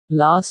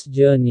Last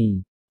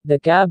journey. The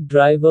cab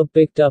driver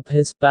picked up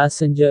his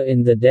passenger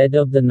in the dead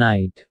of the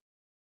night.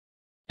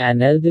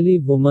 An elderly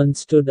woman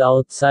stood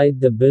outside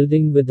the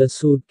building with a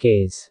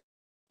suitcase.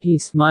 He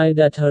smiled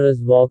at her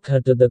as walked her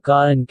to the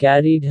car and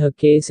carried her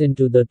case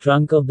into the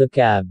trunk of the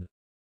cab.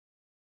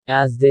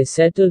 As they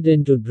settled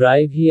into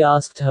drive, he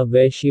asked her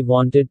where she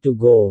wanted to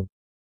go.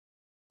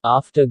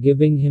 After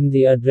giving him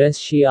the address,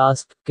 she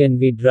asked, "Can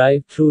we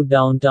drive through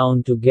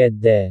downtown to get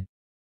there?"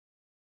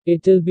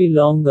 "It'll be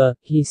longer,"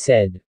 he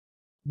said.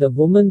 The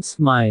woman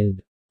smiled.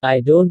 "I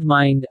don't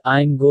mind,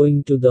 I'm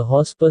going to the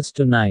hospice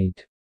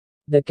tonight."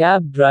 The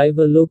cab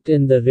driver looked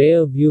in the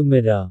rear view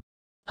mirror.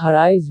 Her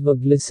eyes were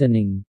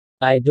glistening.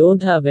 "I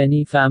don't have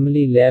any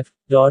family left,"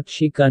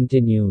 she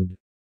continued.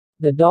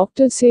 "The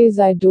doctor says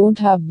I don't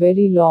have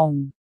very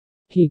long."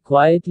 He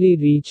quietly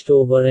reached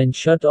over and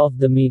shut off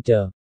the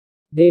meter.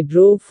 They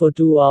drove for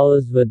 2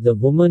 hours with the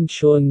woman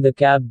showing the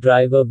cab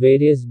driver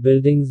various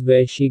buildings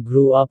where she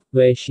grew up,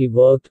 where she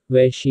worked,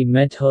 where she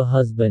met her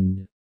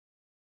husband.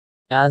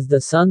 As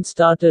the sun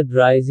started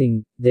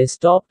rising, they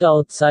stopped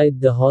outside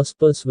the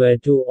hospice where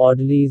two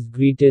orderlies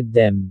greeted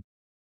them.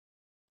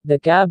 The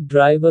cab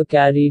driver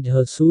carried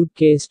her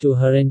suitcase to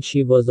her and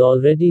she was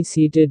already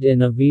seated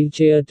in a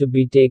wheelchair to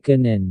be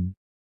taken in.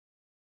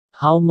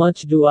 "How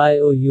much do I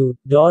owe you?"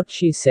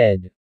 she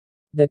said.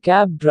 The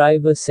cab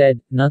driver said,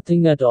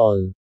 "Nothing at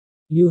all.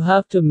 You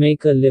have to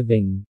make a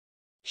living."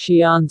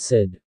 She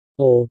answered.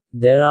 "Oh,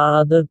 there are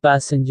other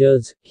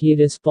passengers," he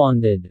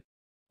responded.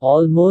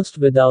 Almost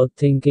without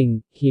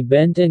thinking, he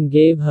bent and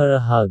gave her a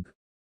hug.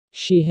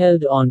 She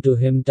held on to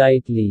him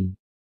tightly.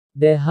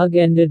 Their hug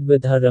ended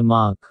with her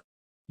remark,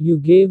 "You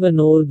gave an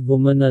old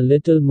woman a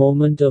little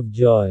moment of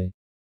joy."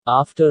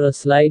 After a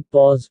slight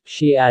pause,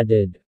 she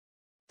added,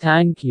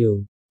 "Thank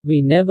you.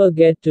 We never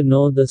get to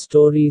know the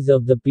stories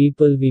of the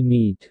people we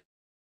meet.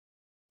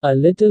 A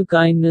little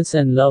kindness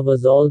and love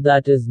is all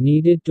that is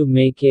needed to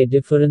make a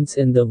difference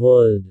in the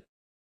world."